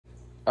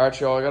Alright,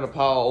 y'all, I got a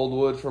pile of old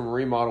wood from a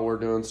remodel we're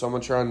doing, so I'm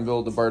gonna try and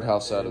build the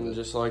birdhouse out of it.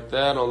 Just like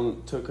that,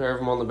 took care of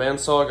them on the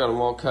bandsaw, got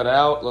them all cut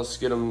out. Let's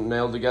get them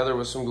nailed together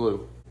with some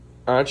glue.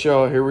 Alright,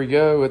 y'all, here we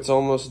go. It's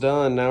almost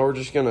done. Now we're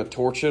just gonna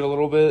torch it a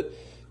little bit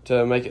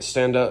to make it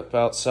stand up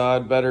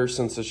outside better,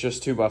 since it's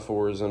just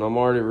 2x4s, and I'm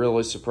already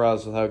really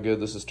surprised with how good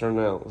this has turned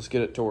out. Let's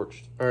get it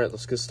torched. Alright,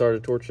 let's get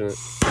started torching it.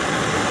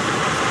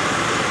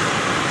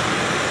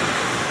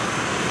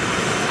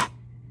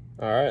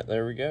 Alright,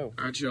 there we go.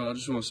 Alright, y'all, I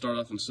just want to start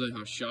off and say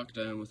how shocked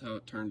I am with how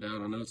it turned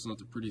out. I know it's not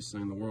the prettiest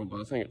thing in the world,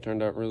 but I think it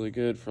turned out really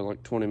good for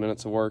like 20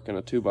 minutes of work and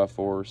a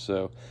 2x4,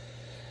 so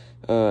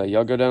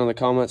y'all go down in the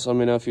comments, let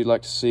me know if you'd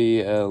like to see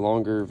a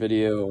longer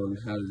video on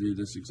how to do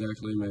this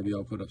exactly. Maybe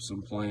I'll put up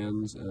some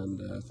plans,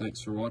 and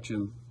thanks for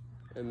watching.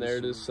 And there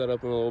it is, set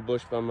up in a little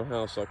bush by my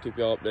house. I'll keep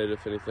y'all updated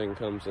if anything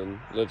comes and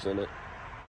lives in it.